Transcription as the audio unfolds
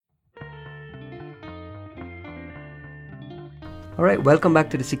All right, welcome back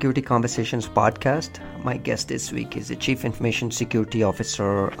to the Security Conversations podcast. My guest this week is the Chief Information Security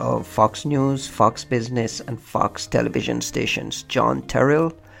Officer of Fox News, Fox Business, and Fox Television stations, John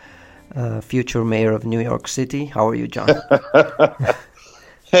Terrill, future mayor of New York City. How are you, John?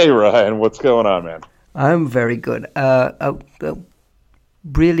 Hey, Ryan. What's going on, man? I'm very good.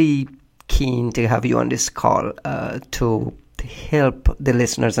 Really keen to have you on this call to help the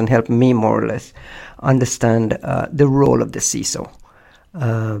listeners and help me more or less understand the role of the CISO.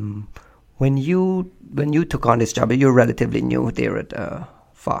 When you took on this job, you're relatively new there at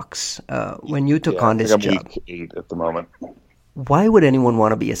Fox. When you took on this job, week 8 at the moment. Why would anyone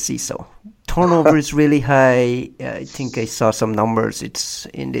want to be a CISO? Turnover is really high. I think I saw some numbers. It's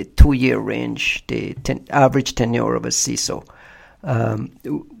in the 2-year range, the average tenure of a CISO.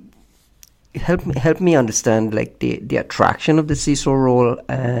 Help me understand like the attraction of the CISO role,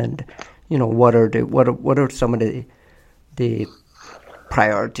 and what are some of the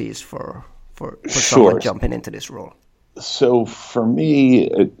priorities for someone jumping into this role? So for me,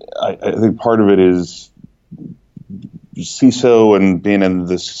 I think part of it is CISO and being in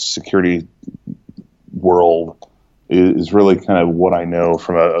the security world is really kind of what I know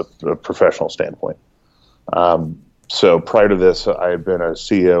from a professional standpoint. So prior to this, I had been a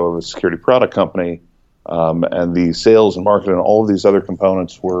CEO of a security product company, and the sales and marketing and all of these other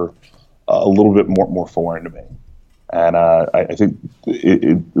components were a little bit more foreign to me. And I think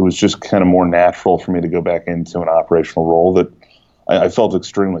it was just kind of more natural for me to go back into an operational role that I felt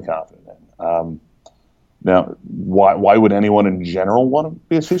extremely confident in. Now, why would anyone in general want to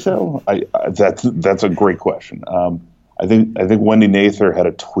be a CISO? That's a great question. I think Wendy Nather had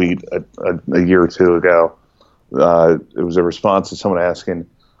a tweet a year or two ago. It was a response to someone asking,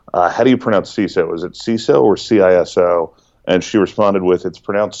 how do you pronounce CISO? Is it CISO or CISO? And she responded with, it's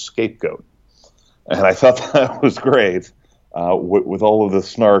pronounced scapegoat. And I thought that was great, with all of the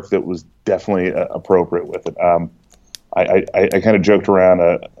snark that was definitely appropriate with it. I kind of joked around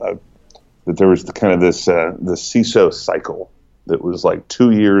that there was kind of this CISO cycle that was like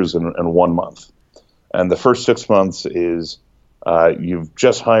 2 years and 1 month. And the first 6 months is you've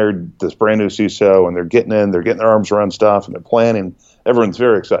just hired this brand new CISO, and they're getting their arms around stuff, and they're planning. Everyone's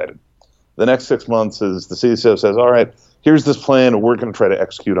very excited. The next 6 months is the CISO says, all right, here's this plan, and we're going to try to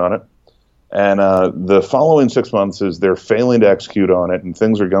execute on it. And the following 6 months is they're failing to execute on it, and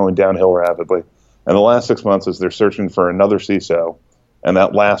things are going downhill rapidly. And the last 6 months is they're searching for another CISO, and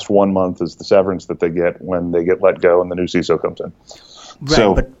that last 1 month is the severance that they get when they get let go and the new CISO comes in. Right,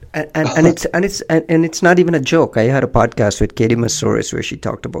 so, but it's not even a joke. I had a podcast with Katie Masouris where she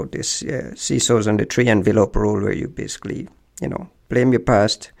talked about this CISOs and the 3 envelope rule, where you basically blame your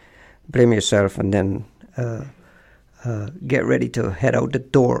past, blame yourself, and then get ready to head out the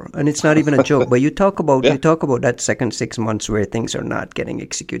door. And it's not even a joke. But you talk about that second 6 months where things are not getting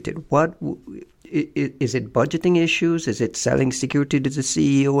executed. What is it? Budgeting issues? Is it selling security to the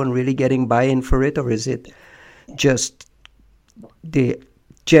CEO and really getting buy-in for it, or is it just the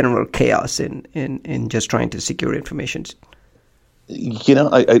general chaos in just trying to secure information?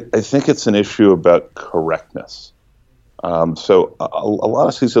 I think it's an issue about correctness. So a lot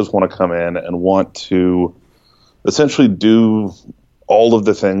of CISOs want to come in and want to essentially do all of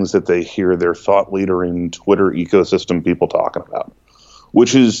the things that they hear their thought leader in Twitter ecosystem people talking about,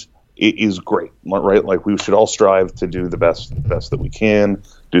 which is great, right? Like, we should all strive to do the best that we can,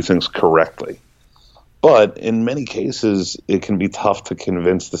 do things correctly. But in many cases, it can be tough to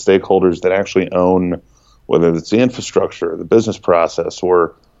convince the stakeholders that actually own, whether it's the infrastructure, the business process,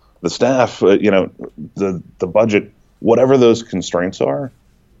 or the staff, the budget, whatever those constraints are.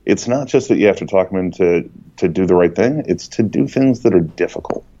 It's not just that you have to talk them into to do the right thing. It's to do things that are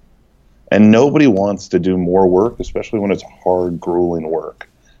difficult. And nobody wants to do more work, especially when it's hard, grueling work.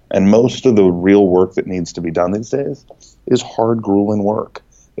 And most of the real work that needs to be done these days is hard, grueling work.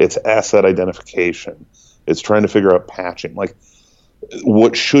 It's asset identification. It's trying to figure out patching. Like,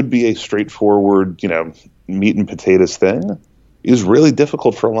 what should be a straightforward, meat and potatoes thing is really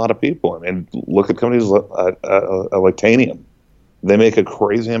difficult for a lot of people. I mean, look at companies like Tanium. They make a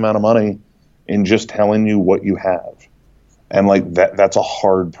crazy amount of money in just telling you what you have. And like that's a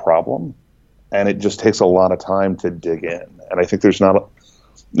hard problem. And it just takes a lot of time to dig in. And I think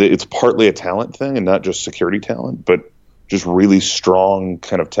it's partly a talent thing and not just security talent, but just really strong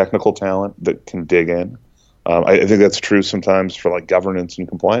kind of technical talent that can dig in. I think that's true sometimes for like governance and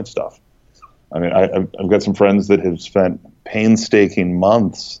compliance stuff. I mean, I've got some friends that have spent painstaking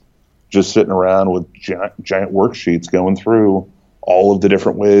months just sitting around with giant worksheets going through all of the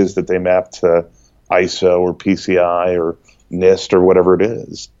different ways that they map to ISO or PCI or NIST or whatever it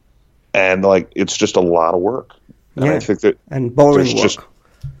is. And like, it's just a lot of work. And I think that and boring work.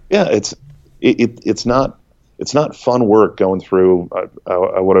 It's not fun work going through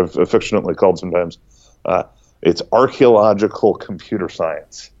what I've affectionately called sometimes. It's archaeological computer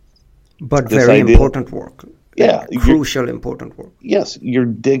science. But very important work. Yeah. Crucial, important work. Yes, you're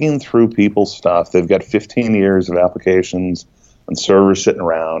digging through people's stuff. They've got 15 years of applications and servers sitting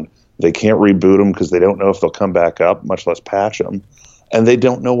around. They can't reboot them because they don't know if they'll come back up, much less patch them. And they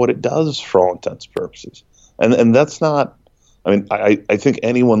don't know what it does for all intents and purposes. And that's not, I mean, I think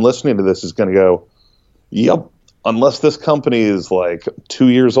anyone listening to this is going to go, yep, unless this company is like 2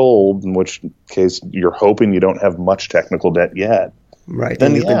 years old, in which case you're hoping you don't have much technical debt yet. Right,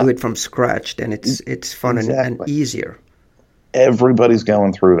 then you can do it from scratch. Then it's fun and easier. Everybody's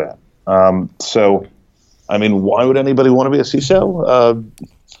going through that. So, I mean, why would anybody want to be a CISO?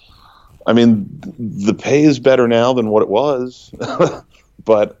 I mean, the pay is better now than what it was,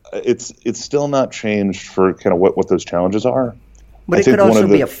 but it's still not changed for kind of what those challenges are. But it could also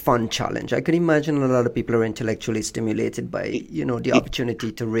be a fun challenge. I could imagine a lot of people are intellectually stimulated by the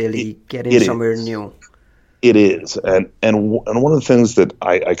opportunity to really get in somewhere new. It is, and one of the things that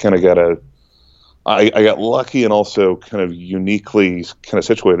I kind of I got lucky and also kind of uniquely kind of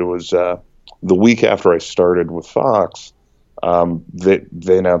situated was the week after I started with Fox,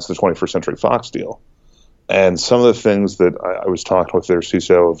 they announced the 21st Century Fox deal, and some of the things that I was talking with their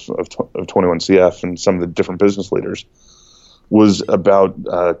CISO of 21CF and some of the different business leaders was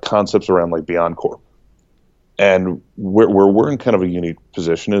about concepts around like BeyondCorp, and where we're in kind of a unique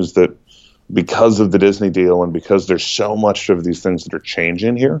position is that, because of the Disney deal and because there's so much of these things that are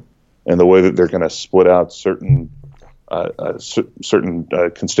changing here and the way that they're going to split out certain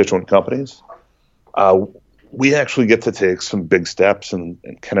constituent companies, we actually get to take some big steps and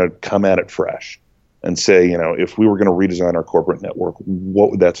kind of come at it fresh and say, if we were going to redesign our corporate network,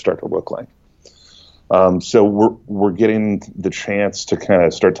 what would that start to look like? So we're getting the chance to kind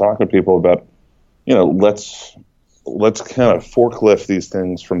of start talking to people about, let's kind of forklift these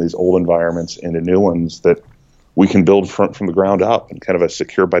things from these old environments into new ones that we can build from the ground up in kind of a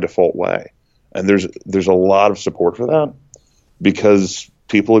secure by default way. And there's a lot of support for that because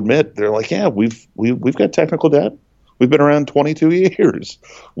people admit, they're like, yeah, we've got technical debt. We've been around 22 years.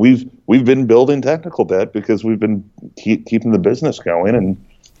 We've been building technical debt because we've been keeping the business going, and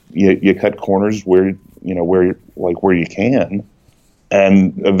you cut corners where you can,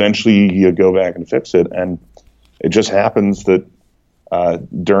 and eventually you go back and fix it. And it just happens that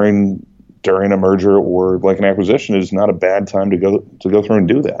during a merger or like an acquisition is not a bad time to go through and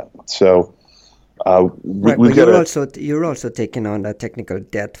do that. So you're also taking on that technical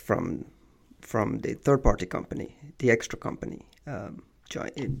debt from the third party company, the extra company. Whenever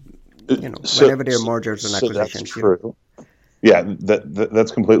there are mergers and acquisitions. That's true. Yeah,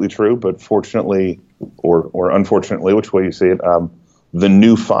 that's completely true. But fortunately, or unfortunately, which way you see it, the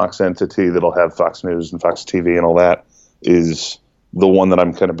new Fox entity that'll have Fox News and Fox TV and all that is the one that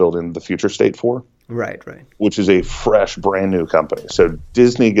I'm kind of building the future state for. Right. Which is a fresh, brand new company. So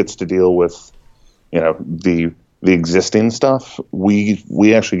Disney gets to deal with, the existing stuff.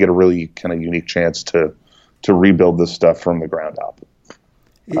 We actually get a really kind of unique chance to rebuild this stuff from the ground up,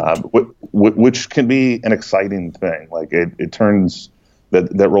 which can be an exciting thing. Like it turns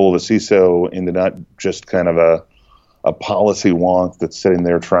that role of a CISO into not just kind of a policy wonk that's sitting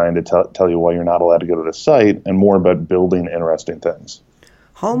there trying to tell you why you're not allowed to go to the site, and more about building interesting things.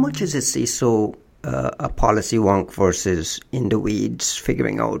 How much is a CISO a policy wonk versus in the weeds,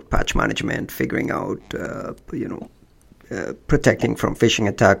 figuring out patch management, figuring out, protecting from phishing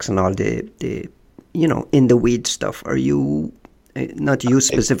attacks and all the in the weeds stuff? Are you, not you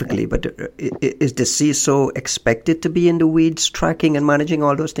specifically, but is the CISO expected to be in the weeds, tracking and managing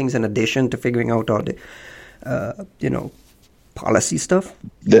all those things in addition to figuring out all the policy stuff?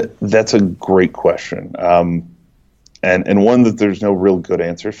 That's a great question, and one that there's no real good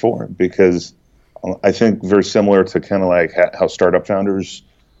answer for, because I think very similar to kind of like how startup founders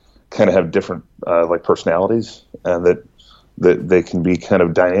kind of have different like personalities, and that they can be kind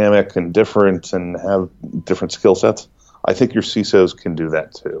of dynamic and different and have different skill sets. I think your CISOs can do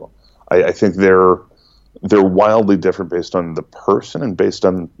that too. I think they're wildly different based on the person and based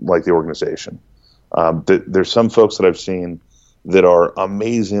on like the organization. There's some folks that I've seen that are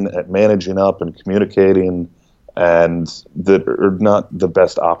amazing at managing up and communicating, and that are not the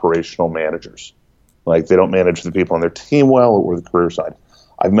best operational managers. Like, they don't manage the people on their team well or the career side.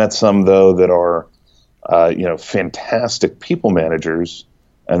 I've met some, though, that are fantastic people managers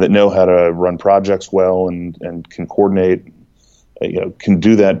and that know how to run projects well and can coordinate, can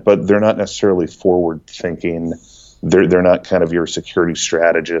do that, but they're not necessarily forward thinking. They're not kind of your security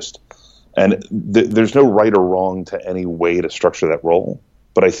strategist. And there's no right or wrong to any way to structure that role.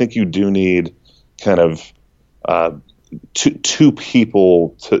 But I think you do need kind of two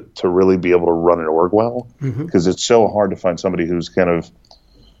people to really be able to run an org well, because it's so hard to find somebody who's kind of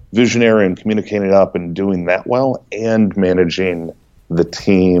visionary and communicating up and doing that well and managing the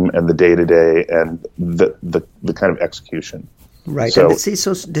team and the day-to-day and the kind of execution. Right, so, and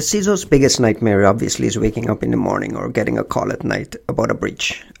the CISO's biggest nightmare obviously is waking up in the morning or getting a call at night about a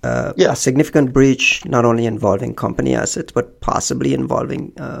breach. A significant breach, not only involving company assets, but possibly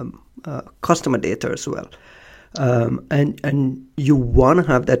involving customer data as well. And you want to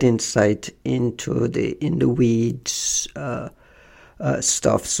have that insight into the in-the-weeds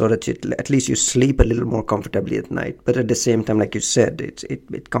stuff so that at least you sleep a little more comfortably at night. But at the same time, like you said,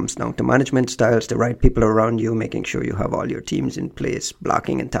 it comes down to management styles, the right people around you, making sure you have all your teams in place,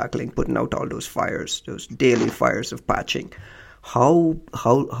 blocking and tackling, putting out all those fires, those daily fires of patching. How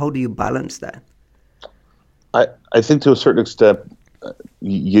do you balance that? I think to a certain extent,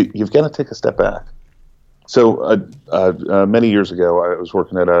 you've got to take a step back. So many years ago, I was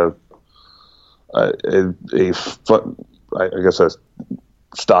working at a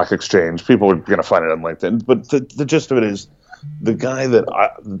stock exchange. People are going to find it on LinkedIn, but the gist of it is, the guy that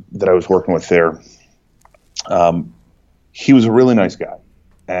I was working with there, he was a really nice guy,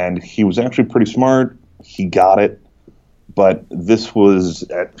 and he was actually pretty smart. He got it, but this was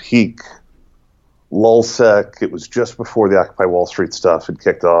at peak LulzSec. It was just before the Occupy Wall Street stuff had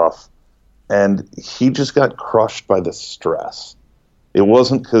kicked off, and he just got crushed by the stress. It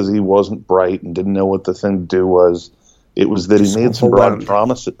wasn't because he wasn't bright and didn't know what the thing to do was. It was that he made some broad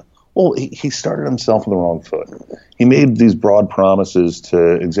promises. Well, he started himself on the wrong foot. He made these broad promises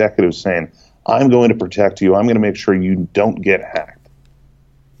to executives saying, I'm going to protect you. I'm going to make sure you don't get hacked.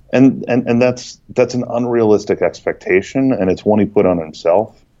 And that's an unrealistic expectation, and it's one he put on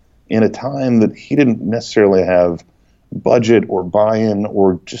himself in a time that he didn't necessarily have budget or buy-in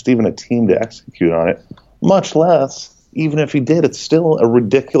or just even a team to execute on it, much less, even if he did, it's still a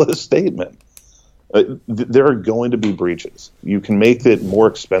ridiculous statement. There are going to be breaches. You can make it more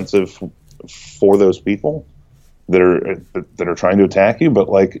expensive for those people that are trying to attack you, but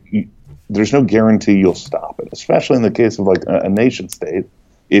there's no guarantee you'll stop it, especially in the case of like a nation state,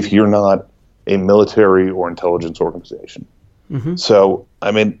 if you're not a military or intelligence organization. So,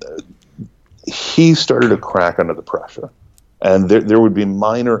 I mean, he started to crack under the pressure, and there would be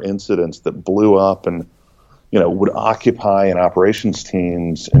minor incidents that blew up and would occupy an operations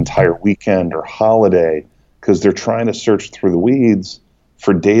team's entire weekend or holiday because they're trying to search through the weeds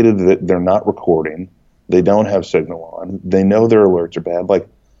for data that they're not recording. They don't have signal on. They know their alerts are bad.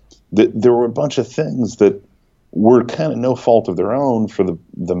 There were a bunch of things that were kind of no fault of their own for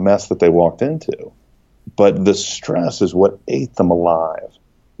the mess that they walked into. But the stress is what ate them alive,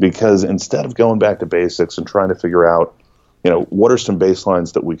 because instead of going back to basics and trying to figure out, what are some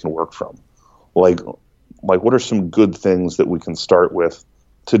baselines that we can work from? Like what are some good things that we can start with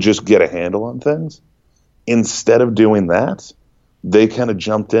to just get a handle on things? Instead of doing that, they kind of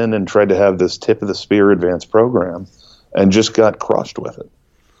jumped in and tried to have this tip of the spear advanced program and just got crushed with it.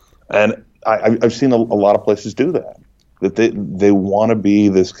 And I've seen a lot of places do that they want to be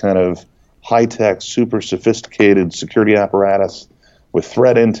this kind of high-tech, super sophisticated security apparatus with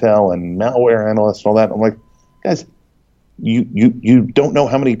threat intel and malware analysts and all that. I'm like, guys, you don't know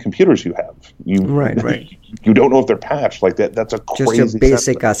how many computers you have. Right. You don't know if they're patched. Like that. That's a crazy. Just your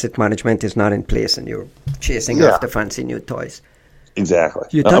basic asset management is not in place, and you're chasing after fancy new toys. Exactly.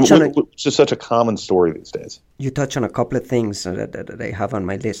 It's just such a common story these days. You touch on a couple of things that I have on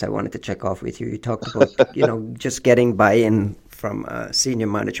my list I wanted to check off with you. You talked about just getting buy-in from senior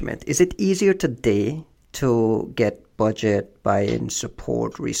management. Is it easier today to get budget, buy-in,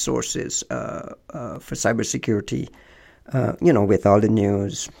 support, resources for cybersecurity? With all the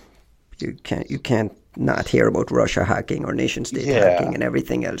news, you can't not hear about Russia hacking or nation state hacking and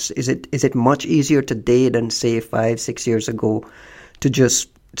everything else. Is it much easier today than say 5-6 years ago to just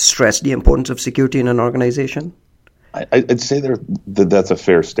stress the importance of security in an organization? I'd say that's a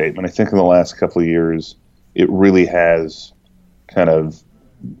fair statement. I think in the last couple of years, it really has kind of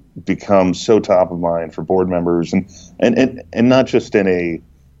become so top of mind for board members and not just in a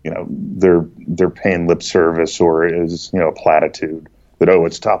they're paying lip service or is a platitude that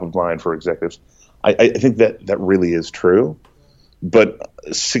it's top of mind for executives. I think that really is true, but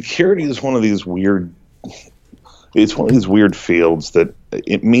security is one of these weird. It's one of these weird fields that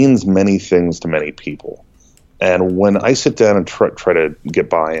it means many things to many people, and when I sit down and try to get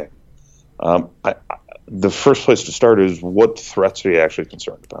buy-in, the first place to start is what threats are you actually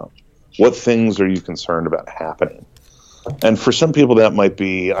concerned about? What things are you concerned about happening? And for some people, that might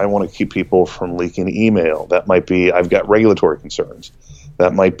be, I want to keep people from leaking email. That might be, I've got regulatory concerns.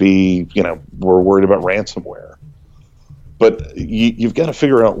 That might be, we're worried about ransomware. But you've got to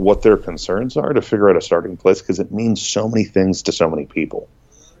figure out what their concerns are to figure out a starting place, because it means so many things to so many people.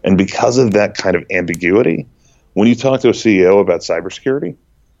 And because of that kind of ambiguity, when you talk to a CEO about cybersecurity,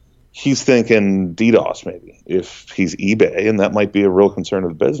 he's thinking DDoS maybe, if he's eBay, and that might be a real concern of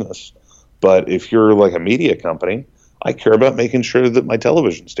the business. But if you're like a media company, I care about making sure that my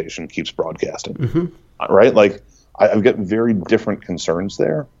television station keeps broadcasting, right? Like I've got very different concerns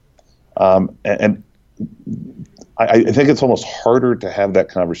there. And I think it's almost harder to have that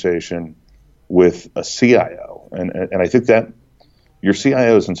conversation with a CIO. And I think that your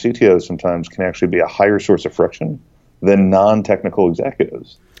CIOs and CTOs sometimes can actually be a higher source of friction than non-technical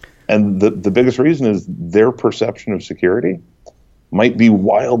executives. And the biggest reason is their perception of security might be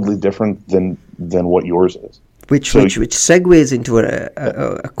wildly different than what yours is. Which segues into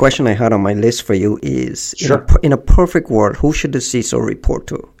a question I had on my list for you is, sure. in a perfect world, who should the CISO report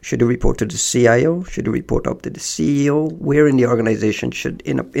to? Should he report to the CIO? Should he report up to the CEO? Where in the organization should,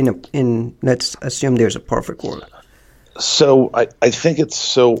 let's assume there's a perfect world. So I think it's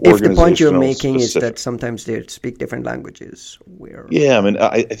so organizational. If the point you're making specific. is that sometimes they speak different languages. Yeah, I mean,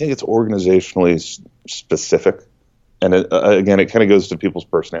 I think it's organizationally specific. And again, it kind of goes to people's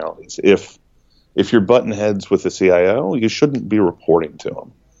personalities. If you're button heads with the CIO, you shouldn't be reporting to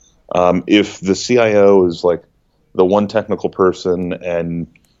him. If the CIO is like the one technical person and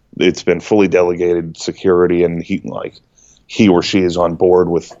it's been fully delegated security and he or she is on board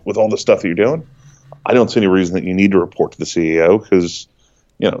with all the stuff that you're doing, I don't see any reason that you need to report to the CEO, because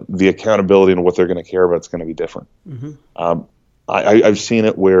the accountability and what they're going to care about is going to be different. I've seen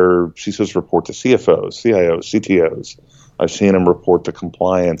it where CISOs report to CFOs, CIOs, CTOs. I've seen them report to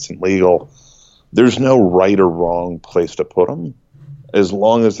compliance and legal. There's no right or wrong place to put them, as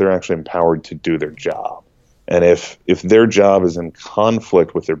long as they're actually empowered to do their job. And if their job is in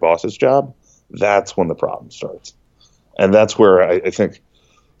conflict with their boss's job, that's when the problem starts. And that's where I think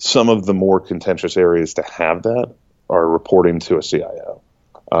some of the more contentious areas to have that are reporting to a CIO.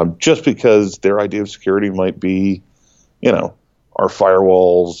 Just because their idea of security might be, our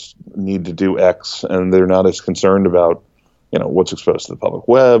firewalls need to do X, and they're not as concerned about what's exposed to the public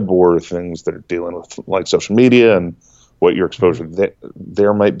web or things that are dealing with like social media and what your exposure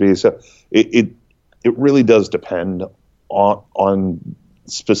there might be. So it really does depend on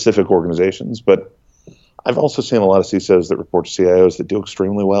specific organizations. But I've also seen a lot of CISOs that report to CIOs that do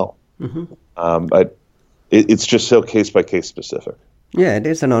extremely well. But it's just so case by case specific. Yeah,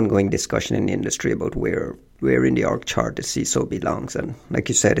 there's an ongoing discussion in the industry about where in the org chart the CISO belongs. And like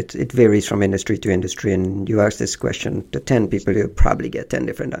you said, it varies from industry to industry. And you ask this question to 10 people, you'll probably get 10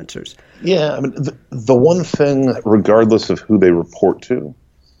 different answers. Yeah, I mean, the one thing, regardless of who they report to,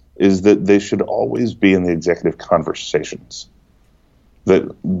 is that they should always be in the executive conversations.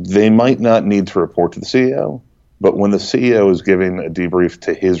 That they might not need to report to the CEO, but when the CEO is giving a debrief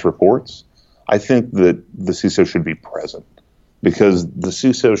to his reports, I think that the CISO should be present. Because the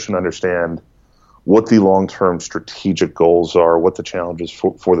CISO should understand what the long-term strategic goals are, what the challenges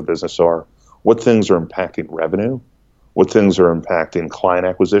for the business are, what things are impacting revenue, what things are impacting client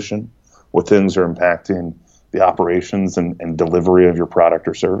acquisition, what things are impacting the operations and delivery of your product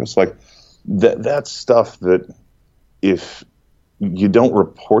or service. Like that's stuff that if you don't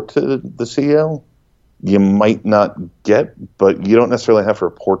report to the CEO, you might not get, but you don't necessarily have to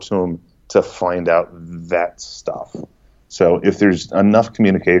report to him to find out that stuff. So if there's enough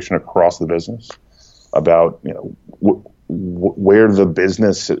communication across the business about where the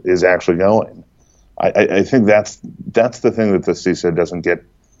business is actually going, I think that's the thing that the CISO doesn't get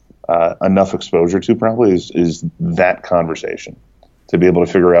enough exposure to probably is that conversation, to be able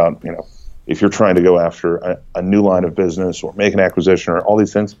to figure out if you're trying to go after a new line of business or make an acquisition or all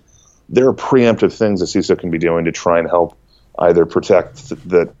these things, there are preemptive things a CISO can be doing to try and help either protect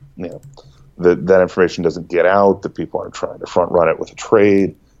that that information doesn't get out, that people aren't trying to front run it with a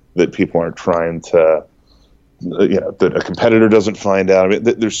trade, that people aren't trying to, that a competitor doesn't find out. I mean,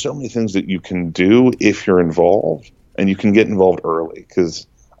 there's so many things that you can do if you're involved, and you can get involved early. Because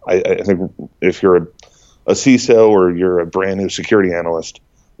I think if you're a CISO or you're a brand new security analyst,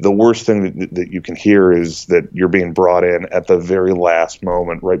 the worst thing that you can hear is that you're being brought in at the very last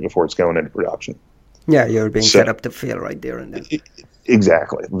moment, right before it's going into production. Yeah, you're being set up to fail right there and then.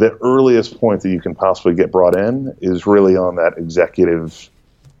 Exactly. The earliest point that you can possibly get brought in is really on that executive,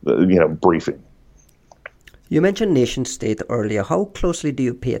 briefing. You mentioned nation state earlier. How closely do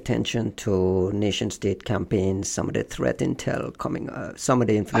you pay attention to nation state campaigns, some of the threat intel some of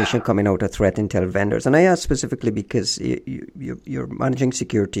the information coming out of threat intel vendors? And I ask specifically because you're managing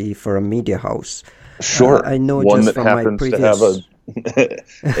security for a media house. Sure. I know one just that from my happens previous... to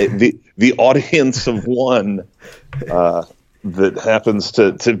have the audience of one that happens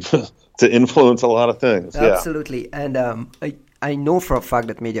to influence a lot of things. Absolutely. Yeah. And I know for a fact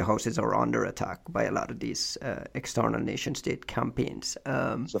that media houses are under attack by a lot of these external nation-state campaigns.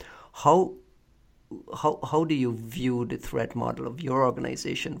 How do you view the threat model of your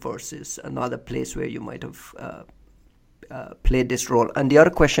organization versus another place where you might have played this role? And the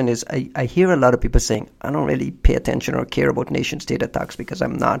other question is, I hear a lot of people saying, I don't really pay attention or care about nation-state attacks because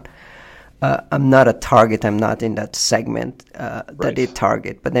I'm not a target. I'm not in that segment that they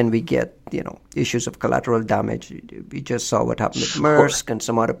target. But then we get, issues of collateral damage. We just saw what happened with Maersk and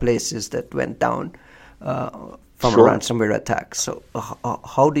some other places that went down from a ransomware attack. So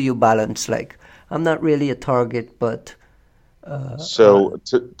how do you balance, I'm not really a target, but... To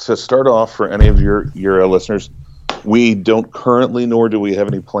start off, for any of your listeners, we don't currently, nor do we have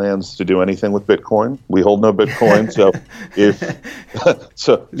any plans to do anything with Bitcoin. We hold no Bitcoin, so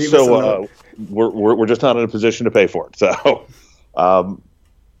we're just not in a position to pay for it. So,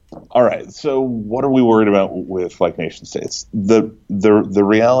 all right. So, what are we worried about with nation states? The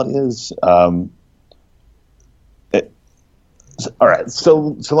reality is, all right.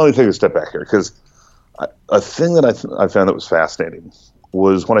 So let me take a step back here, because a thing that I found that was fascinating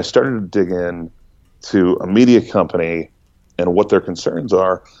was when I started to dig in to a media company and what their concerns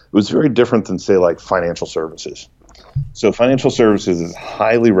are. It was very different than, say, financial services. So financial services is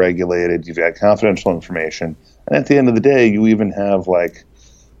highly regulated. You've got confidential information, and at the end of the day, you even have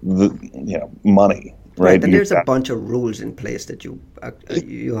money, right? And there's a bunch of rules in place that you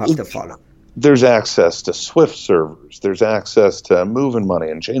have to follow. There's access to Swift servers. There's access to moving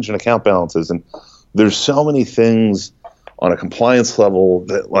money and changing account balances, and there's so many things on a compliance level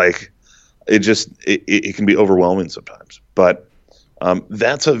that it can be overwhelming sometimes. But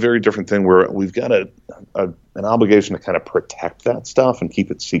that's a very different thing where we've got an obligation to kind of protect that stuff and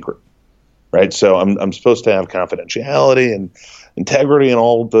keep it secret, right? So I'm supposed to have confidentiality and integrity and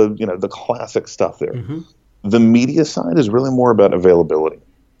all the classic stuff there. Mm-hmm. The media side is really more about availability.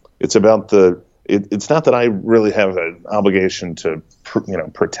 It's about it's not that I really have an obligation to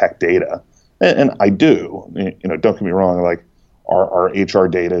protect data, and I do. Don't get me wrong. Our HR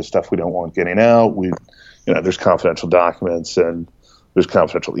data is stuff we don't want getting out. There's confidential documents and there's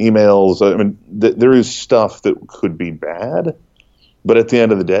confidential emails. I mean, there is stuff that could be bad, but at the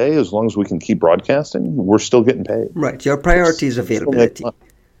end of the day, as long as we can keep broadcasting, we're still getting paid. Right. Your priority is availability.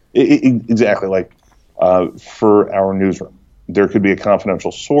 Exactly. For our newsroom, there could be a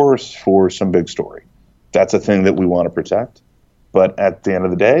confidential source for some big story. That's a thing that we want to protect. But at the end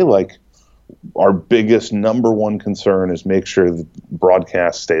of the day, our biggest number one concern is make sure that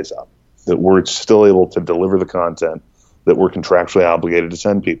broadcast stays up, that we're still able to deliver the content that we're contractually obligated to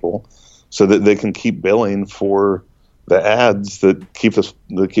send people, so that they can keep billing for the ads that keep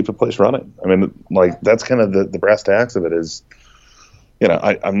the place running. I mean, that's kind of the brass tacks of it is,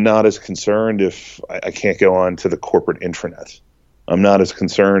 I'm not as concerned if I can't go on to the corporate intranet. I'm not as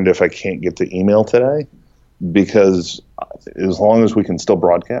concerned if I can't get the email today, because as long as we can still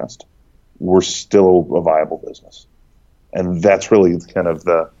broadcast, we're still a viable business. And that's really kind of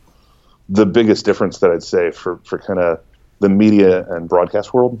the biggest difference that I'd say for kind of the media and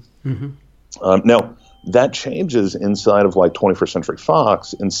broadcast world. Mm-hmm. Now, that changes inside of 21st Century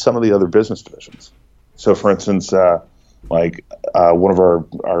Fox in some of the other business divisions. So, for instance, one of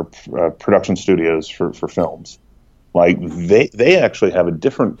our production studios for films, they actually have a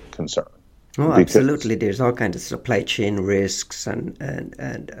different concern. Oh, absolutely. There's all kinds of supply chain risks and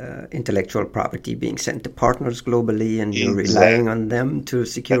intellectual property being sent to partners globally, and you're relying on them to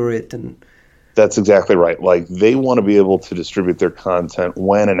secure it. And that's exactly right. They want to be able to distribute their content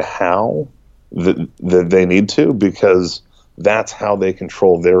when and how that they need to, because that's how they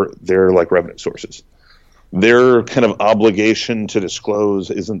control their revenue sources. Their kind of obligation to disclose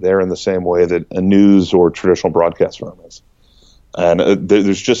isn't there in the same way that a news or traditional broadcast firm is. And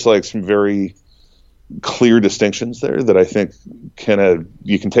there's just some very clear distinctions there that I think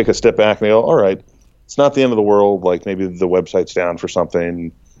you can take a step back and go, all right, it's not the end of the world. Maybe the website's down for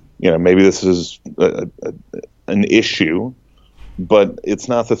something, maybe this is an issue, but it's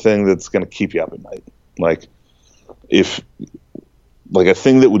not the thing that's going to keep you up at night. If a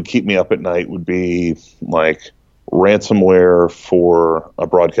thing that would keep me up at night would be ransomware for a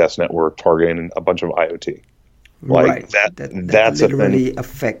broadcast network targeting a bunch of IoT. Right. That's literally a thing.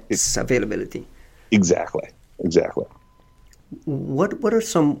 Affects availability. Exactly. exactly. What are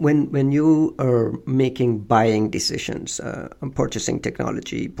some when you are making buying decisions, purchasing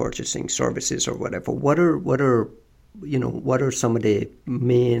technology, purchasing services, or whatever? What are some of the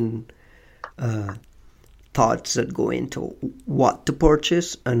main thoughts that go into what to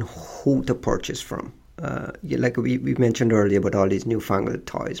purchase and who to purchase from? Like we mentioned earlier about all these newfangled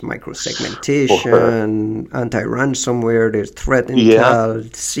toys, microsegmentation, anti-ransomware, there's threat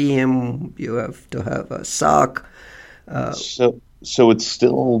intel, SIEM, you have to have a SOC. So it's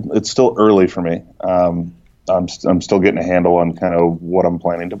still early for me. I'm still getting a handle on kind of what I'm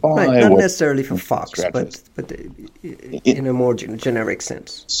planning to buy. Right, not necessarily for Fox, but in a more generic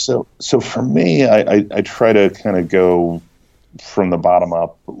sense. So for me, I try to kind of go from the bottom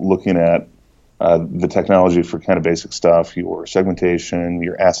up, looking at the technology for kind of basic stuff, your segmentation,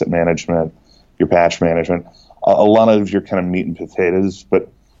 your asset management, your patch management, a lot of your kind of meat and potatoes, but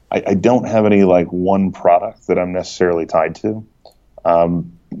I don't have any like one product that I'm necessarily tied to.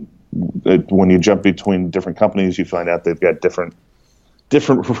 When you jump between different companies, you find out they've got different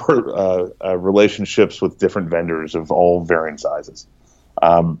relationships with different vendors of all varying sizes.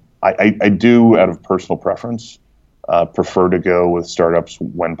 I do, out of personal preference, prefer to go with startups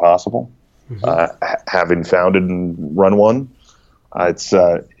when possible. Having founded and run one, it's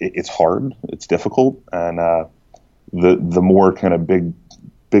hard, it's difficult, and the more kind of big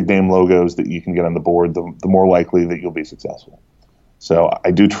name logos that you can get on the board, the more likely that you'll be successful. So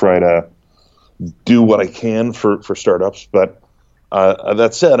I do try to do what I can for startups, but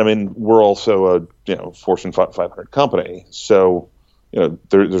that said, I mean, we're also a Fortune 500 company, so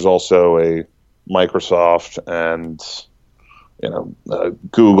there's also a Microsoft and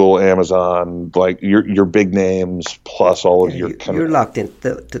Google, Amazon, like your big names plus all of your kind you're of, locked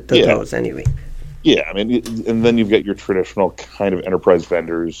into those anyway. Yeah, I mean, and then you've got your traditional kind of enterprise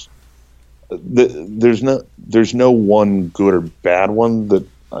vendors. There's no one good or bad one that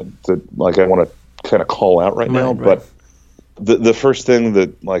like I want to kind of call out right now. Right. But the first thing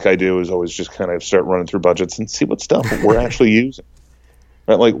that like I do is always just kind of start running through budgets and see what stuff we're actually using.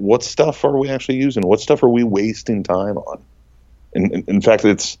 Right? Like, what stuff are we actually using? What stuff are we wasting time on? And in fact,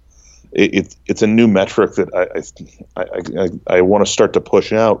 it's a new metric that I want to start to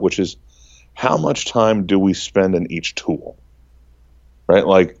push out, which is how much time do we spend in each tool? Right?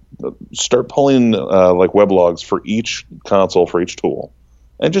 Like, start pulling like weblogs for each console, for each tool,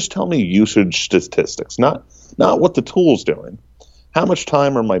 and just tell me usage statistics, not what the tool's doing. How much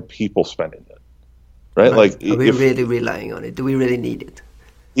time are my people spending it? Right? Like, are we really relying on it? Do we really need it?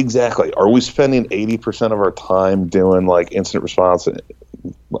 Exactly. Are we spending 80% of our time doing like incident response,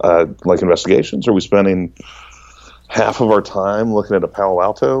 like investigations? Are we spending half of our time looking at a Palo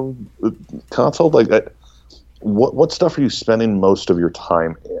Alto console? Like, what stuff are you spending most of your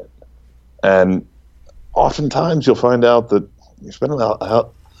time in? And oftentimes you'll find out that you're spending a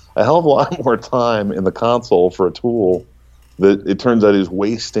hell of a lot more time in the console for a tool that it turns out is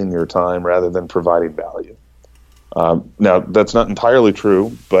wasting your time rather than providing value. Now, that's not entirely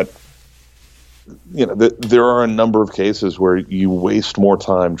true, but there are a number of cases where you waste more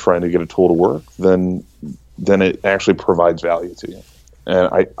time trying to get a tool to work than it actually provides value to you.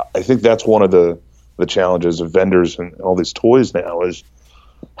 And I think that's one of the challenges of vendors and all these toys now is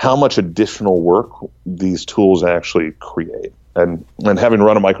how much additional work these tools actually create. And having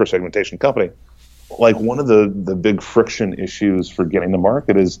run a microsegmentation company, like one of the big friction issues for getting to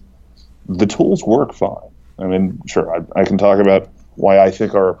market is the tools work fine. I mean, sure, I can talk about why I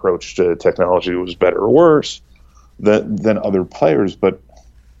think our approach to technology was better or worse than other players, but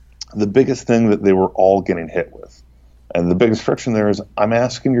the biggest thing that they were all getting hit with, and the biggest friction there is I'm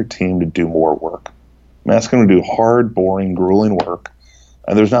asking your team to do more work. I'm asking them to do hard, boring, grueling work,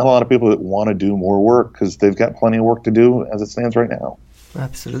 and there's not a lot of people that want to do more work because they've got plenty of work to do as it stands right now.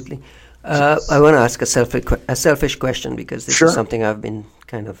 Absolutely. I want to ask a selfish question because this is something I've been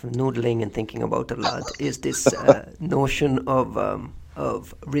kind of noodling and thinking about a lot. Is this notion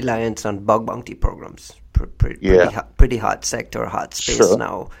of reliance on bug bounty programs? Pretty hot sector, hot space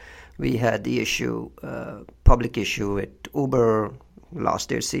now. We had the issue, public issue at Uber, lost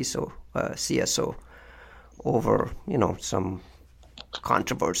their CSO over some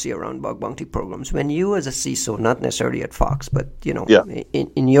controversy around bug bounty programs. When you as a CISO, not necessarily at Fox, but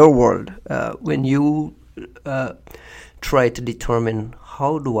in your world, when you try to determine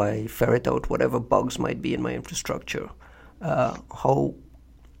how do I ferret out whatever bugs might be in my infrastructure, how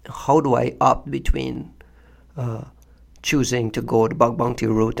do I opt between choosing to go the bug bounty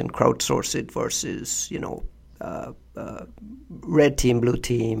route and crowdsource it versus red team, blue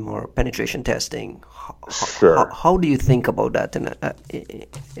team, or penetration testing? How do you think about that? And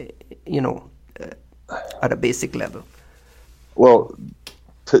at a basic level? Well,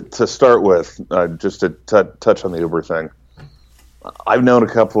 to start with, just to touch on the Uber thing, I've known a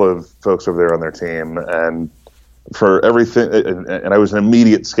couple of folks over there on their team, and for everything, and I was an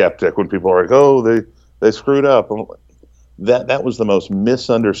immediate skeptic when people were like, "Oh, they screwed up." That was the most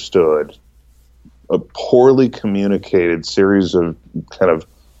misunderstood, a poorly communicated series of kind of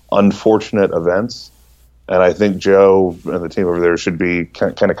unfortunate events, and I think Joe and the team over there should be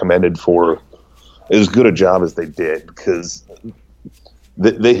kind of commended for as good a job as they did, because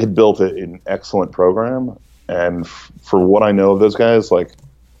they had built an excellent program, and for what I know of those guys, like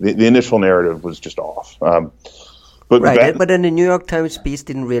the initial narrative was just off. But then the New York Times piece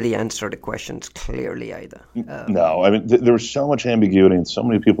didn't really answer the questions clearly either. No, I mean there was so much ambiguity and so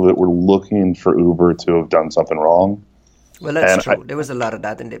many people that were looking for Uber to have done something wrong. Well, that's true. There was a lot of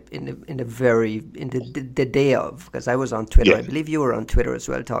that in the day of, because I was on Twitter. Yeah. I believe you were on Twitter as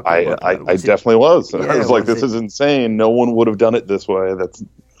well talking about that. I definitely was. Yeah, I was like, this is insane. No one would have done it this way.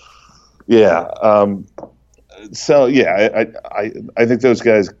 So yeah, I think those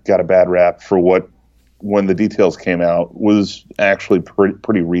guys got a bad rap for what, when the details came out, was actually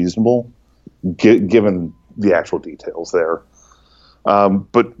pretty reasonable, given the actual details there.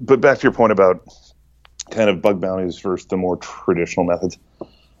 But back to your point about kind of bug bounties versus the more traditional methods,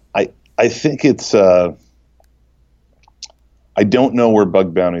 I think it's I don't know where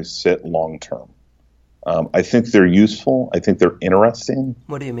bug bounties sit long term. I think they're useful. I think they're interesting.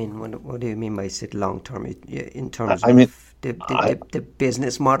 What do you mean? What do you mean by sit long term in terms of the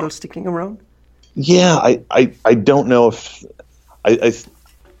business model sticking around? Yeah, I don't know if I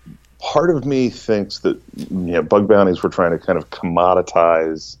part of me thinks that bug bounties were trying to kind of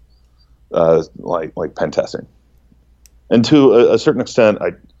commoditize like pen testing, and to a certain extent,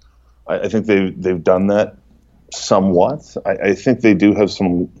 I think they've done that somewhat. I think they do have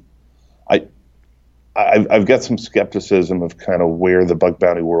some. I've got some skepticism of kind of where the bug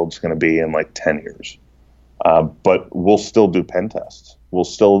bounty world's going to be in like 10 years, but we'll still do pen tests. We'll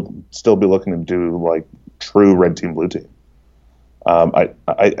still be looking to do like true red team, blue team. I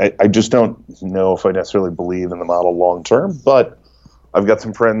just don't know if I necessarily believe in the model long term, but I've got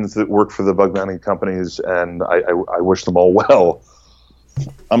some friends that work for the bug bounty companies, and I wish them all well.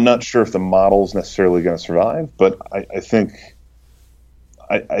 I'm not sure if the model's necessarily going to survive, but I think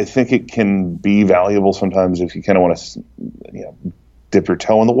it can be valuable sometimes if you kind of want to dip your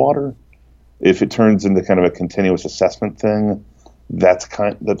toe in the water. If it turns into kind of a continuous assessment thing, that's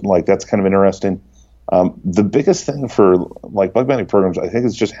kind of interesting. The biggest thing for like bug bounty programs, I think,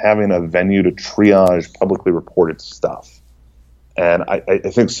 is just having a venue to triage publicly reported stuff. And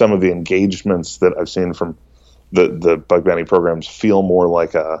I think some of the engagements that I've seen from the bug bounty programs feel more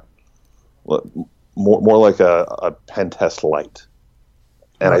like a pen test light.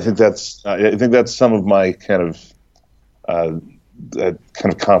 And I think that's some of my kind of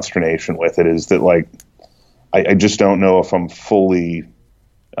consternation with it, is that like I just don't know if I'm fully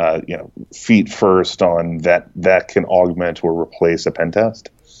feet first on that can augment or replace a pen test,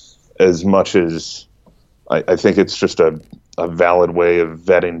 as much as I think it's just a valid way of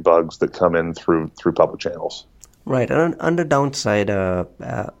vetting bugs that come in through public channels. Right. And on the downside, the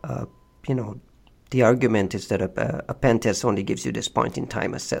argument is that a pen test only gives you this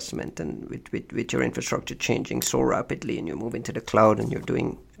point-in-time assessment, and with your infrastructure changing so rapidly, and you move into the cloud, and you're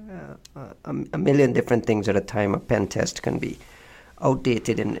doing a million different things at a time, a pen test can be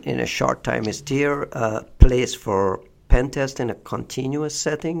outdated in a short time. Is there a place for pen test in a continuous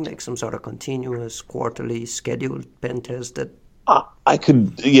setting, like some sort of continuous quarterly scheduled pen test that? I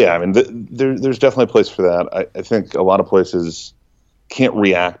could, yeah. I mean, there's definitely a place for that. I think a lot of places can't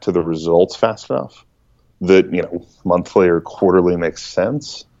react to the results fast enough that monthly or quarterly makes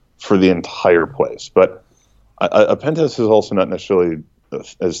sense for the entire place. But a pen test is also not necessarily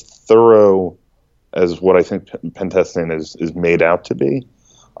as thorough as what I think pen testing is made out to be.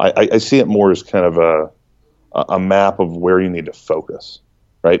 I see it more as kind of a map of where you need to focus,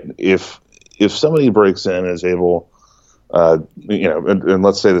 right? If somebody breaks in and is able, and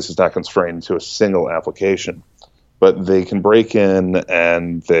let's say this is not constrained to a single application, but they can break in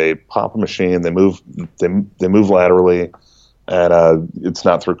and they pop a machine, they move laterally, and it's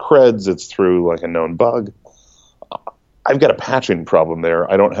not through creds, it's through like a known bug. I've got a patching problem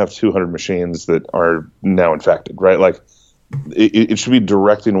there. I don't have 200 machines that are now infected, right? Like it should be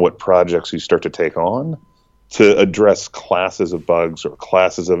directing what projects you start to take on to address classes of bugs or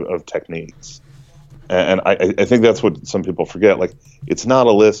classes of techniques. And I think that's what some people forget. Like, it's not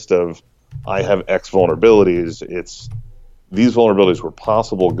a list of, I have X vulnerabilities. It's, these vulnerabilities were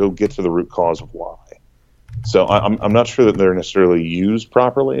possible. Go get to the root cause of why. So I'm not sure that they're necessarily used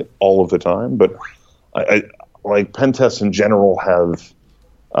properly all of the time, but I like pen tests in general have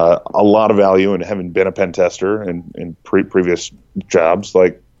a lot of value, and having been a pen tester in previous jobs,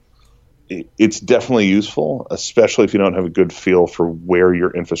 like it's definitely useful, especially if you don't have a good feel for where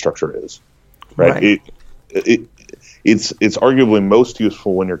your infrastructure is. Right. It's arguably most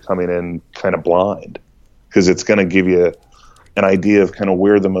useful when you're coming in kind of blind, because it's going to give you an idea of kind of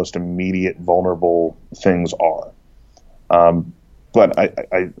where the most immediate vulnerable things are. But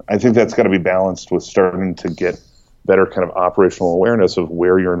I think that's got to be balanced with starting to get better kind of operational awareness of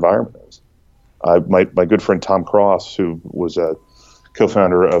where your environment is. My good friend Tom Cross, who was a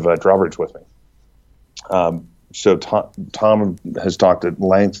co-founder of Drawbridge with me. So Tom has talked at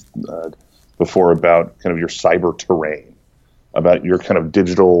length before about kind of your cyber terrain, about your kind of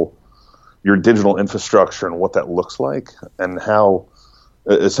digital infrastructure and what that looks like, and how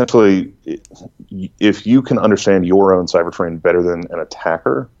essentially if you can understand your own cyber terrain better than an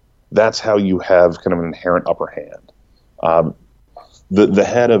attacker, that's how you have kind of an inherent upper hand. The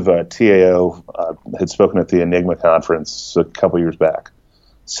head of TAO had spoken at the Enigma conference a couple years back,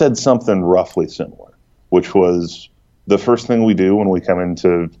 said something roughly similar, which was the first thing we do when we come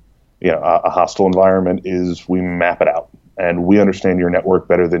into a hostile environment is we map it out, and we understand your network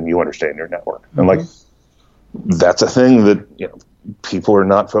better than you understand your network. Mm-hmm. And like that's a thing that people are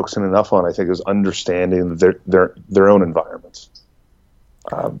not focusing enough on, I think, is understanding their own environments.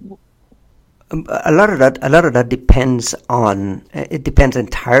 A lot of that depends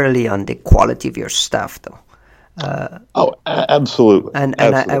entirely on the quality of your staff, though. Absolutely. And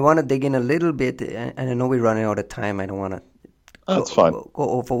absolutely. I want to dig in a little bit, and I know we're running out of time. I don't want to go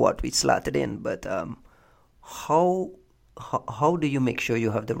over what we slotted in, but how do you make sure you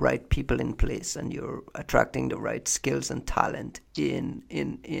have the right people in place and you're attracting the right skills and talent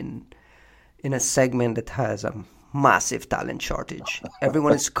in a segment that has a massive talent shortage?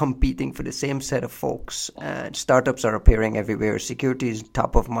 Everyone is competing for the same set of folks, and startups are appearing everywhere. Security is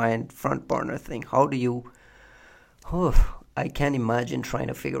top of mind, front burner thing. How do you... I can't imagine trying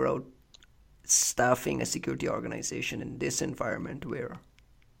to figure out staffing a security organization in this environment where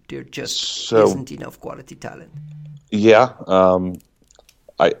there just isn't enough quality talent. Yeah.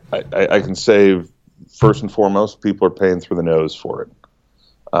 I can say, first and foremost, people are paying through the nose for it.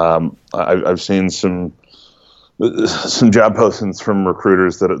 I've seen some job postings from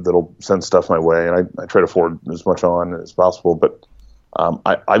recruiters that'll send stuff my way, and I try to forward as much on as possible. But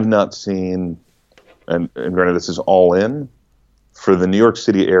I've not seen, and granted this is all in, for the New York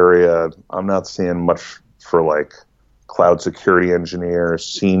City area, I'm not seeing much for like cloud security engineers,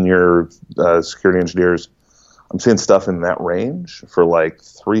 senior security engineers. I'm seeing stuff in that range for like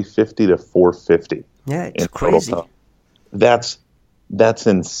 $350 to $450. Yeah, it's crazy. That's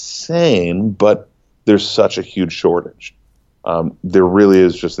insane, but there's such a huge shortage. There really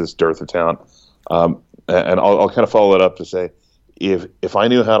is just this dearth of talent. And I'll kind of follow it up to say, if I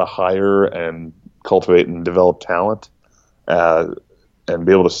knew how to hire and cultivate and develop talent, and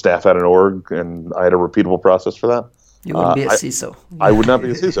be able to staff out an org, and I had a repeatable process for that, you wouldn't be a CISO. I would not be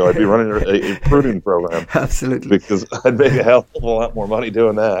a CISO. I'd be running a pruning program. Absolutely. Because I'd make a hell of a lot more money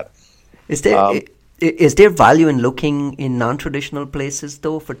doing that. Is there value in looking in non-traditional places,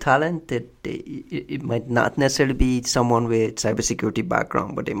 though, for talent? That it might not necessarily be someone with cybersecurity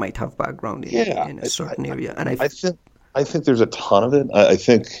background, but they might have background in a certain area. And I think there's a ton of it. I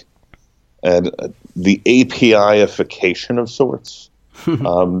think the API-ification of sorts.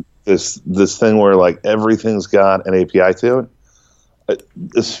 This thing where like everything's got an API to it,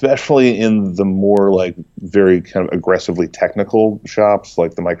 especially in the more like very kind of aggressively technical shops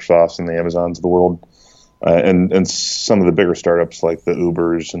like the Microsofts and the Amazons of the world, and some of the bigger startups like the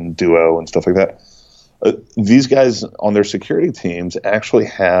Ubers and Duo and stuff like that. These guys on their security teams actually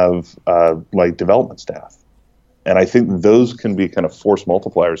have like development staff, and I think those can be kind of force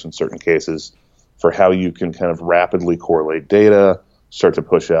multipliers in certain cases for how you can kind of rapidly correlate data, start to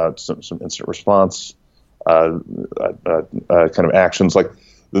push out some instant response kind of actions. Like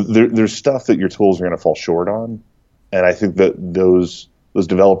there's stuff that your tools are going to fall short on, and I think that those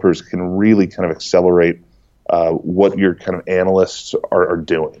developers can really kind of accelerate what your kind of analysts are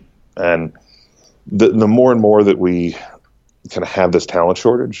doing. And the more and more that we kind of have this talent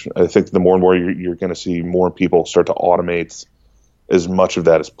shortage, I think the more and more you're going to see more people start to automate as much of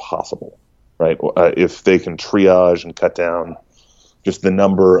that as possible, right? If they can triage and cut down just the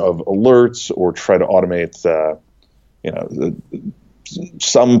number of alerts, or try to automate,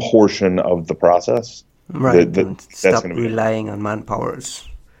 some portion of the process. Right. Stop relying on manpowers.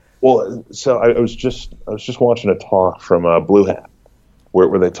 Well, so I was just watching a talk from Blue Hat,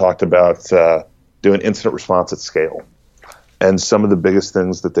 where they talked about doing incident response at scale, and some of the biggest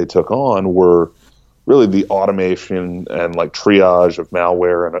things that they took on were really the automation and like triage of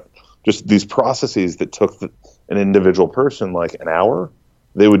malware and just these processes that took an individual person like an hour,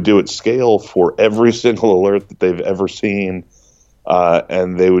 they would do at scale for every single alert that they've ever seen,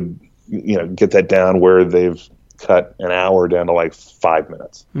 and they would get that down where they've cut an hour down to like 5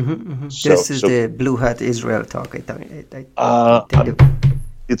 minutes. This is the Blue Hat Israel talk. I think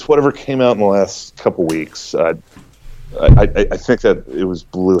it's whatever came out in the last couple weeks. I think that it was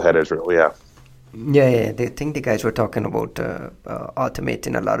Blue Hat Israel. Yeah. Yeah. I think the guys were talking about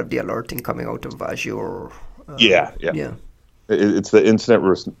automating a lot of the alerting coming out of Azure. Yeah. It's the incident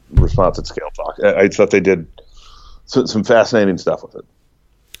response at scale talk. I thought they did some fascinating stuff with it.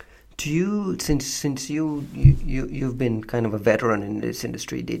 Do you, since you've been kind of a veteran in this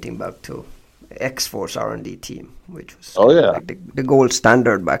industry, dating back to X-Force R&D team, which was like the gold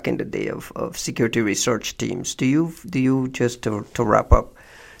standard back in the day of security research teams. Do you just to wrap up,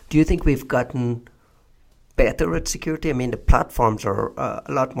 do you think we've gotten better at security? I mean, the platforms are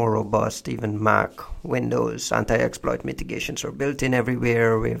a lot more robust. Even Mac, Windows, anti-exploit mitigations are built in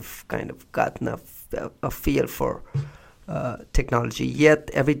everywhere. We've kind of gotten a feel for technology. Yet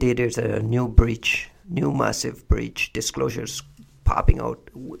every day there's a new massive breach, disclosures popping out.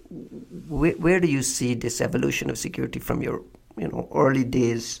 Where do you see this evolution of security from your early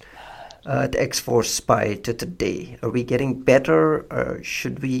days at X-Force Spy to today? Are we getting better, or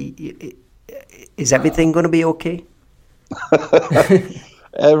is everything going to be okay?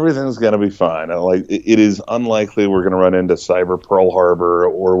 Everything's going to be fine. It is unlikely we're going to run into cyber Pearl Harbor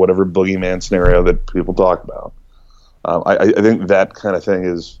or whatever boogeyman scenario that people talk about. I think that kind of thing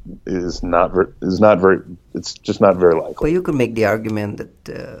is not very. It's just not very likely. Well, you could make the argument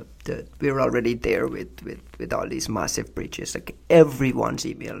that we're already there with all these massive breaches. Like everyone's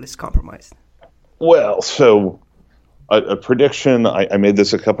email is compromised. Well, so a prediction I made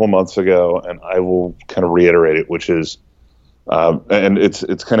this a couple of months ago, and I will kind of reiterate it, which is, and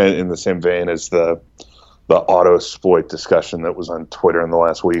it's kind of in the same vein as the auto exploit discussion that was on Twitter in the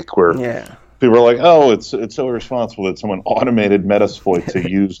last week, where. Yeah. People are like, "Oh, it's so irresponsible that someone automated Metasploit to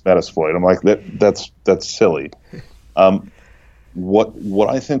use Metasploit." I'm like, that's silly. What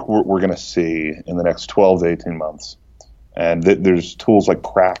I think we're going to see in the next 12 to 18 months, and there's tools like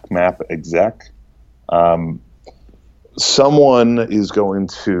Crack Map Exec. Someone is going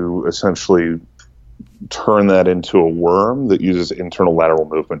to essentially turn that into a worm that uses internal lateral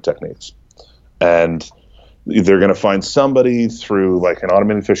movement techniques, and they're going to find somebody through like an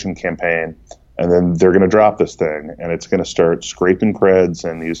automated phishing campaign, and then they're going to drop this thing, and it's going to start scraping creds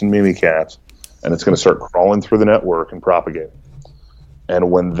and using Mimikatz, and it's going to start crawling through the network and propagating. And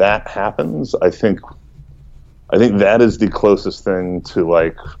when that happens, I think that is the closest thing to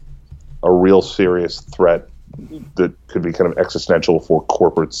like a real serious threat that could be kind of existential for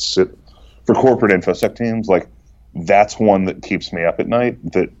corporate infosec teams. Like that's one that keeps me up at night.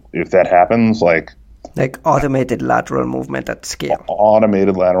 That if that happens, like automated lateral movement at scale.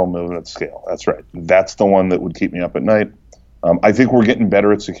 Automated lateral movement at scale. That's right. That's the one that would keep me up at night. I think we're getting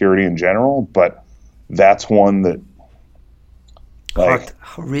better at security in general, but that's one that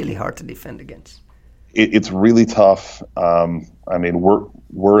really hard to defend against. It's really tough. I mean,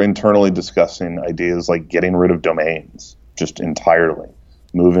 we're internally discussing ideas like getting rid of domains just entirely,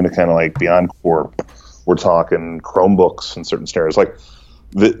 moving to kind of like Beyond Corp. We're talking Chromebooks in certain scenarios. Like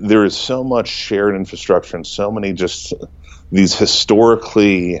there is so much shared infrastructure and so many just these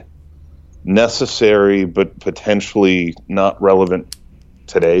historically necessary but potentially not relevant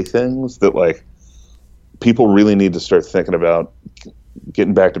today things that like people really need to start thinking about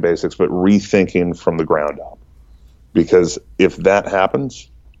getting back to basics, but rethinking from the ground up. Because if that happens,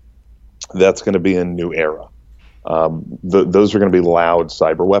 that's going to be a new era. Those are going to be loud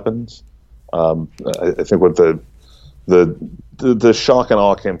cyber weapons. I think what the shock and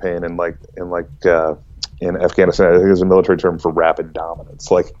awe campaign in Afghanistan, I think is a military term for rapid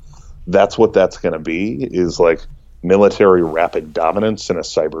dominance. Like that's what that's going to be, is like military rapid dominance in a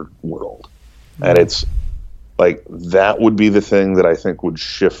cyber world. Mm-hmm. And it's like that would be the thing that I think would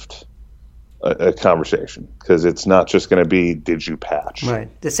shift a conversation, because it's not just going to be, did you patch? Right.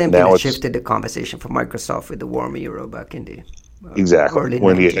 The same thing that shifted the conversation for Microsoft with the Warm Euro back in the exactly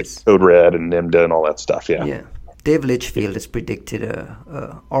when you had Code Red and NIMDA and all that stuff. Yeah. Yeah. Dave Litchfield has predicted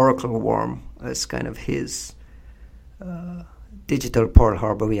Oracle Worm as kind of his digital Pearl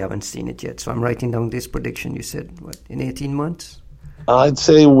Harbor. We haven't seen it yet, so I'm writing down this prediction. You said in 18 months? I'd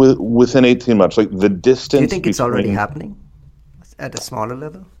say within 18 months. Like the distance. Do you think it's already happening at a smaller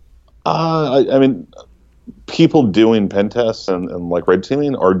level? I mean, people doing pen tests and like red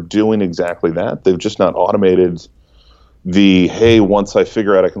teaming are doing exactly that. They've just not automated hey, once I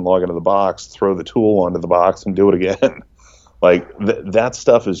figure out I can log into the box, throw the tool onto the box and do it again. Like that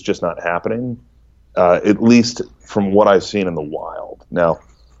stuff is just not happening, at least from what I've seen in the wild. Now,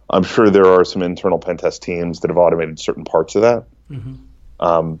 I'm sure there are some internal pen test teams that have automated certain parts of that.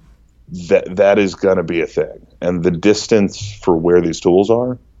 Mm-hmm. That is going to be a thing. And the distance for where these tools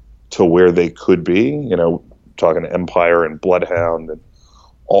are to where they could be, talking to Empire and Bloodhound and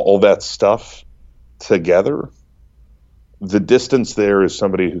all that stuff together, the distance there is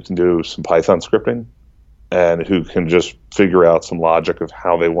somebody who can do some Python scripting and who can just figure out some logic of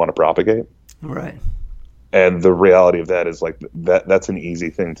how they want to propagate. Right. And the reality of that is that's an easy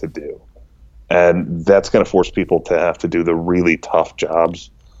thing to do. And that's going to force people to have to do the really tough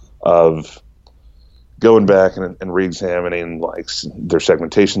jobs of going back and re-examining their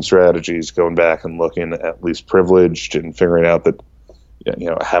segmentation strategies, going back and looking at least privileged and figuring out that,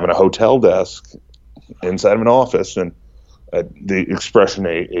 having a hotel desk inside of an office, and the expression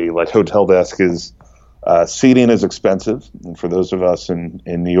a hotel desk is seating is expensive. And for those of us in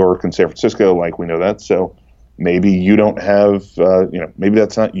New York and San Francisco, we know that. So maybe you don't have, maybe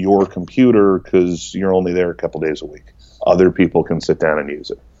that's not your computer because you're only there a couple days a week. Other people can sit down and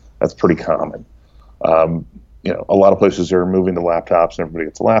use it. That's pretty common. A lot of places are moving to laptops and everybody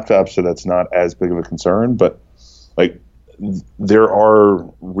gets a laptop, so that's not as big of a concern. But there are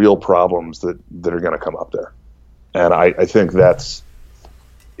real problems that are going to come up there. And I think that's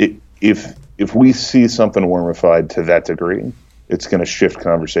it. If we see something wormified to that degree, it's going to shift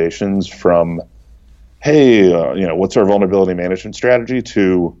conversations from, hey, what's our vulnerability management strategy,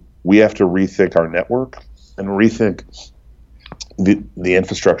 to we have to rethink our network and rethink the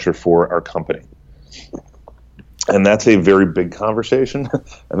infrastructure for our company. And that's a very big conversation,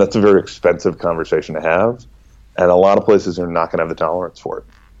 and that's a very expensive conversation to have. And a lot of places are not going to have the tolerance for it.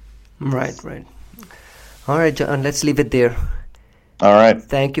 Right. All right, John, let's leave it there. All right.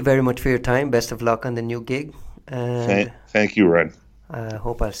 Thank you very much for your time. Best of luck on the new gig. And thank you, Ren. I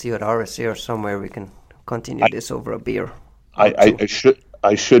hope I'll see you at RSA or somewhere we can continue this over a beer. I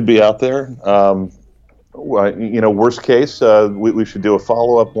should be out there. Worst case, we should do a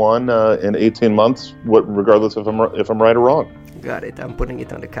follow-up one in 18 months, regardless if I'm right or wrong. Got it. I'm putting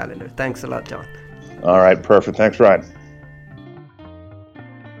it on the calendar. Thanks a lot, John. All right, perfect. Thanks, Ryan.